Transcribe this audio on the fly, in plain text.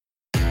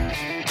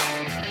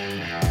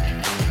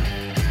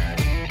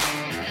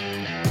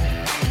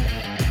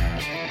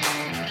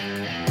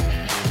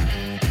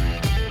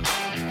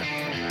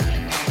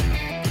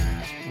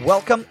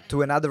Welcome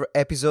to another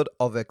episode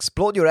of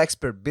Explode Your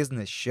Expert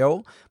Business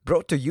Show,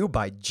 brought to you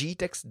by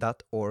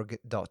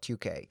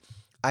gtex.org.uk.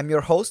 I'm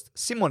your host,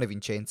 Simone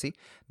Vincenzi,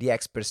 the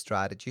expert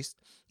strategist,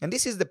 and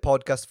this is the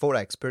podcast for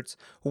experts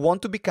who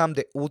want to become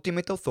the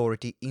ultimate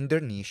authority in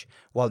their niche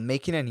while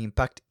making an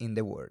impact in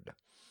the world.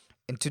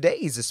 And today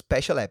is a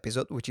special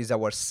episode, which is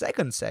our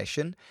second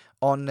session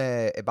on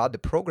about the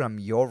program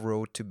Your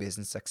Road to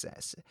Business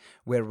Success,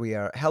 where we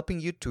are helping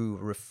you to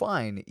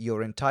refine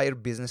your entire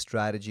business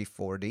strategy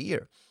for the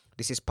year.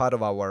 This is part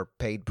of our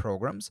paid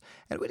programs,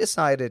 and we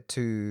decided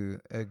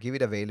to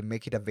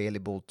make it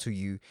available to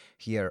you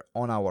here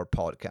on our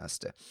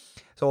podcast.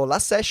 So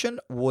last session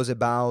was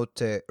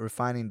about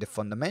refining the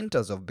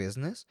fundamentals of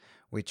business,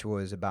 which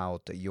was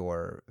about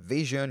your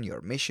vision,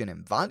 your mission,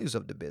 and values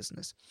of the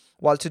business.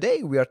 While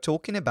today we are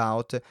talking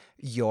about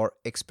your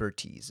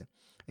expertise.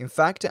 In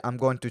fact, I'm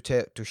going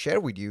to share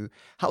with you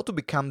how to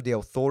become the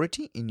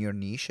authority in your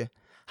niche,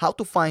 how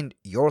to find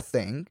your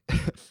thing,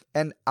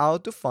 and how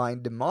to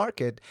find the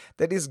market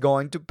that is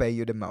going to pay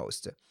you the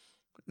most.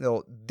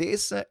 So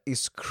this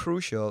is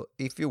crucial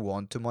if you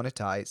want to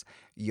monetize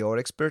your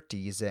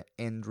expertise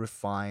and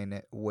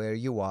refine where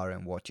you are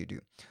and what you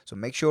do. So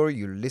make sure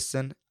you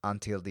listen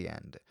until the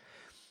end.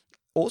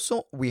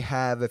 Also, we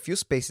have a few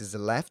spaces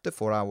left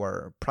for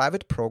our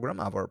private program,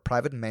 our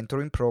private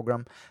mentoring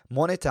program,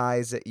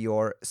 Monetize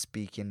Your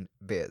Speaking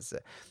Biz.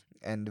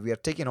 And we are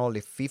taking only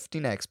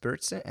 15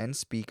 experts and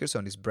speakers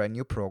on this brand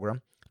new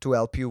program to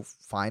help you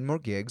find more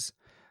gigs,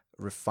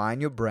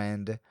 refine your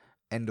brand,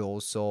 and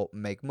also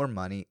make more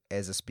money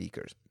as a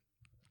speaker.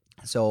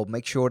 So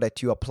make sure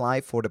that you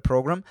apply for the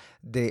program.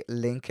 The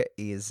link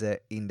is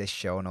in the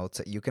show notes.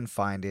 You can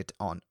find it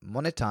on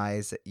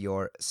Monetize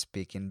Your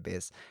Speaking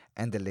Biz,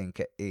 and the link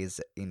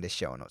is in the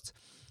show notes.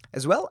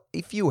 As well,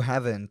 if you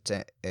haven't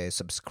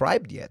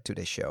subscribed yet to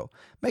the show,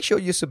 make sure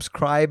you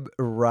subscribe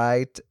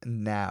right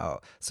now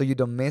so you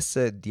don't miss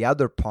the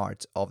other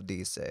parts of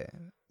this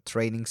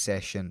training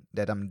session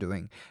that I'm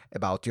doing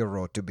about your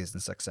road to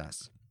business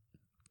success.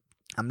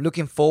 I'm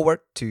looking forward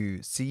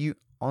to see you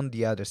on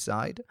the other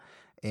side,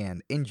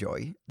 and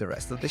enjoy the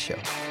rest of the show.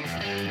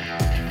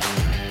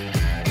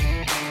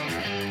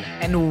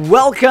 And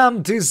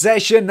welcome to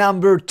session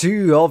number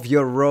 2 of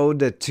your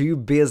road to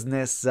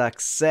business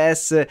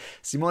success.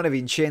 Simone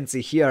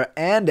Vincenzi here,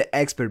 and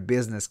Expert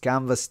Business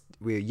Canvas.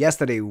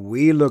 Yesterday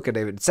we looked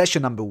at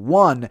session number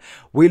 1.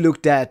 We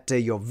looked at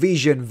your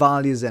vision,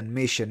 values, and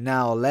mission.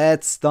 Now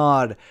let's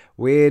start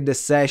with the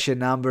session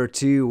number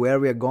 2, where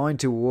we are going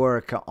to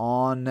work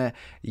on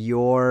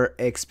your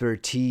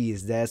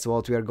expertise. That's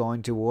what we are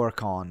going to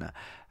work on.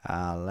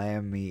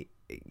 Let me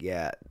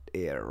get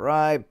it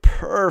right.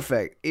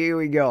 Perfect. Here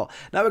we go.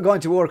 Now we're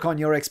going to work on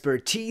your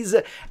expertise,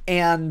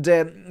 and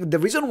the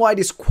reason why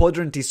this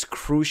quadrant is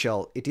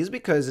crucial, it is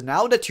because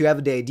now that you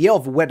have the idea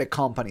of where the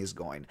company is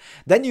going,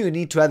 then you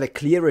need to have a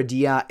clear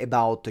idea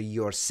about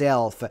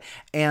yourself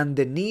and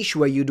the niche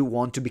where you do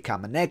want to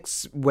become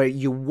where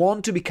you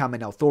want to become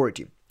an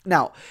authority.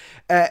 Now,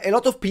 a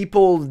lot of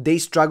people, they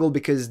struggle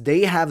because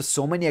they have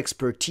so many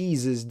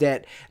expertises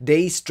that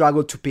they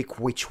struggle to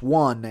pick which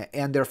one,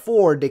 and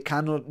therefore they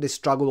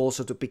struggle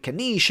also to pick a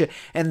niche,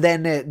 and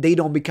then they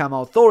don't become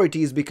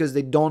authorities because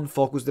they don't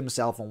focus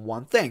themselves on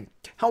one thing.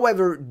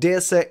 However,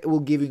 this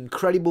will give you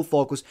incredible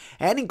focus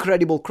and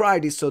incredible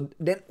clarity, so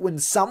then when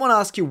someone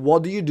asks you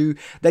what do you do,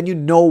 then you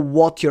know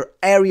what your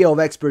area of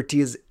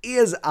expertise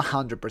is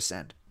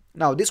 100%.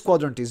 Now, this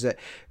quadrant is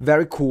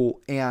very cool,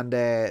 and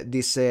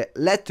this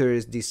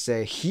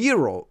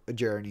hero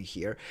journey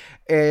here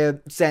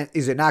is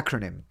an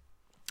acronym.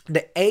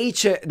 The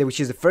H, which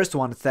is the first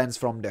one, stands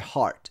from the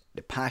heart,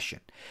 the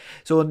passion.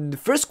 So in the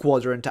first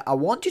quadrant, I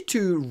want you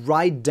to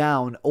write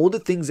down all the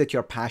things that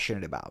you're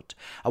passionate about.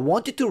 I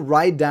want you to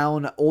write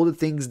down all the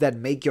things that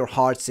make your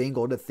heart sing,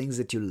 all the things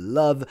that you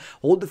love,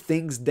 all the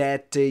things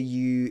that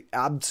you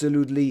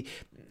absolutely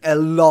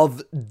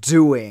love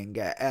doing.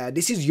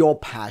 This is your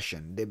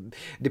passion.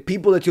 The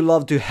people that you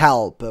love to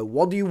help.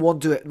 What do you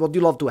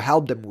love to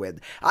help them with?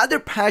 Other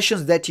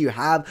passions that you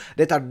have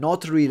that are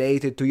not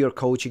related to your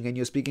coaching and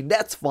your speaking,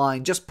 that's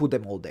fine. Just put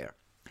them all there.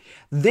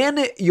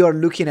 Then you're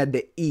looking at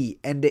the E,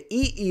 and the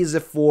E is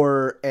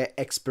for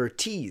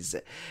experience.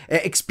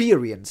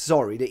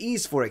 The E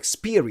is for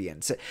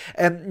experience.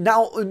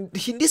 Now, in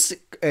this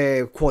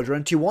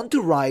quadrant, you want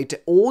to write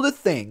all the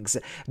things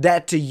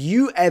that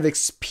you have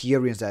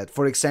experienced at.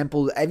 For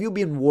example, have you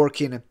been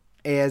working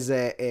as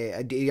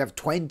you have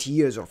 20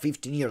 years or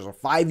 15 years or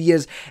 5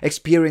 years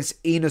experience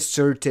in a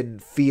certain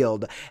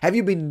field? Have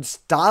you been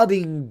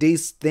studying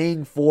this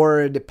thing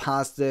for the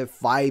past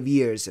 5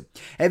 years?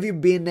 Have you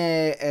been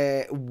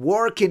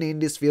working in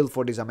this field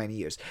for this many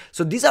years?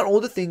 So these are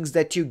all the things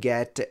that you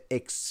get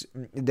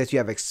that you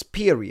have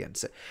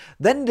experienced.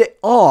 Then the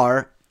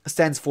R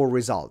stands for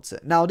results.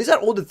 Now, these are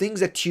all the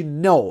things that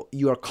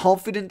you are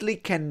confidently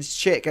can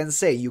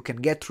say you can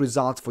get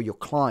results for your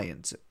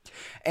clients.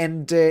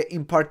 And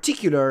in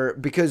particular,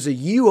 because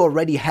you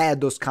already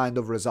had those kind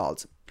of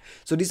results.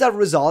 So these are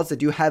results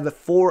that you have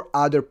for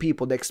other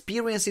people. The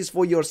experience is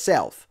for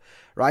yourself,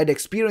 right? The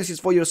experience is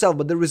for yourself,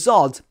 but the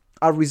results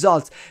are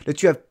results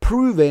that you have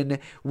proven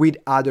with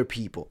other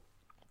people.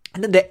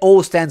 And then the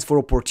O stands for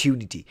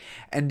opportunity.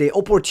 And the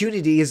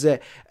opportunity is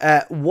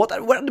what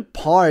are the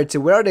parts,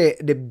 where are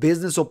the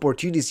business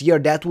opportunities here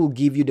that will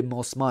give you the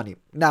most money?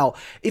 Now,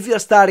 if you're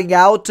starting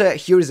out,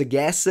 here is a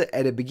guess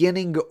at the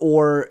beginning,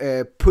 or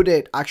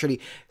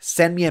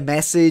send me a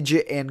message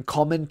and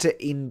comment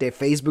in the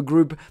Facebook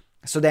group,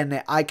 so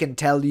then I can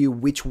tell you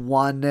which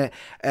one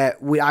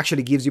will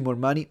actually gives you more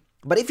money.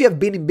 But if you have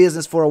been in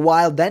business for a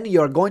while, then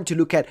you're going to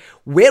look at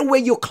where were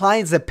your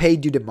clients that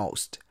paid you the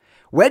most.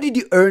 Where did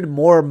you earn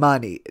more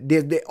money?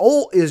 The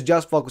all is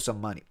just focus on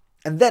money.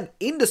 And then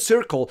in the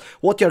circle,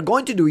 what you're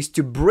going to do is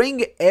to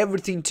bring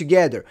everything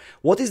together.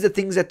 What is the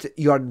things that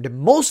you are the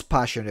most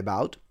passionate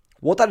about?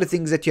 What are the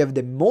things that you have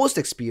the most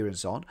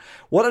experience on?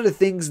 What are the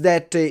things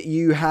that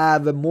you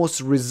have the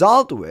most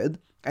result with?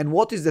 And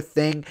what is the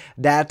thing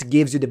that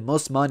gives you the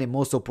most money,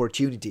 most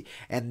opportunity?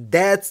 And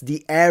that's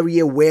the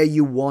area where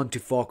you want to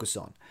focus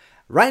on.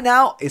 Right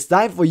now, it's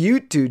time for you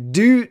to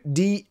do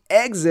the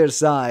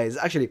exercise.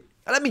 Actually,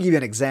 let me give you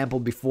an example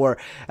before,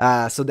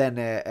 so then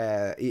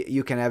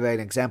you can have an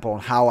example on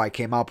how I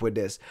came up with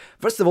this.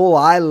 First of all,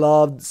 I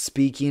loved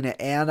speaking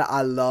and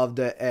I loved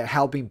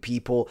helping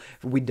people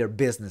with their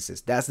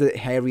businesses. That's the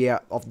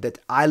area of that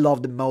I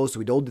love the most,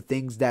 with all the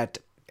things that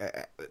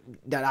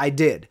I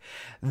did.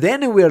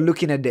 Then we are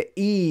looking at the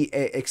E,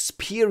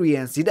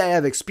 experience. Did I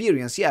have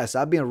experience? Yes,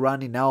 I've been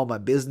running now my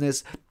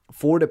business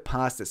for the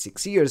past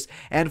 6 years,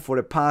 and for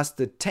the past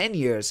 10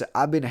 years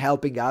I've been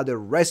helping other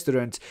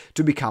restaurants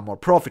to become more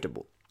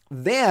profitable.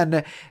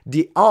 Then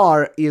the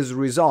R is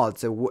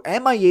results.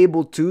 Am I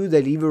able to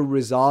deliver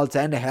results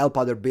and help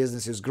other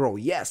businesses grow?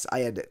 Yes, I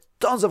had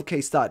tons of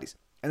case studies.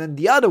 And then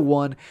the other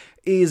one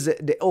is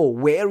the O,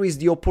 where is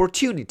the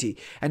opportunity?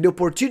 And the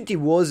opportunity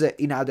was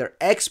in other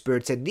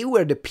experts, and they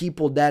were the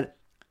people that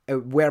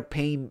were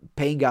paying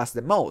us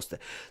the most.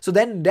 So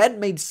then that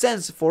made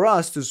sense for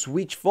us to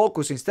switch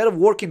focus. Instead of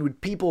working with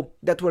people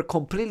that were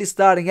completely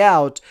starting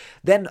out,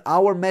 then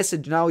our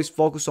message now is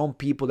focus on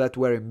people that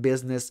were in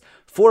business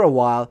for a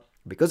while,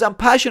 because I'm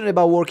passionate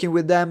about working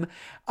with them.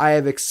 I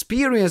have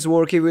experience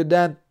working with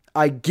them.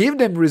 I give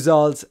them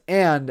results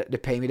and they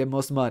pay me the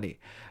most money.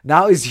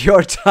 Now is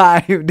your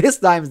time. This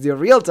time is the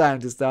real time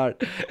to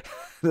start.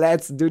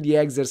 Let's do the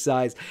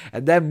exercise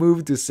and then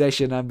move to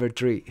session number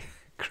 3.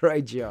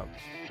 Great job.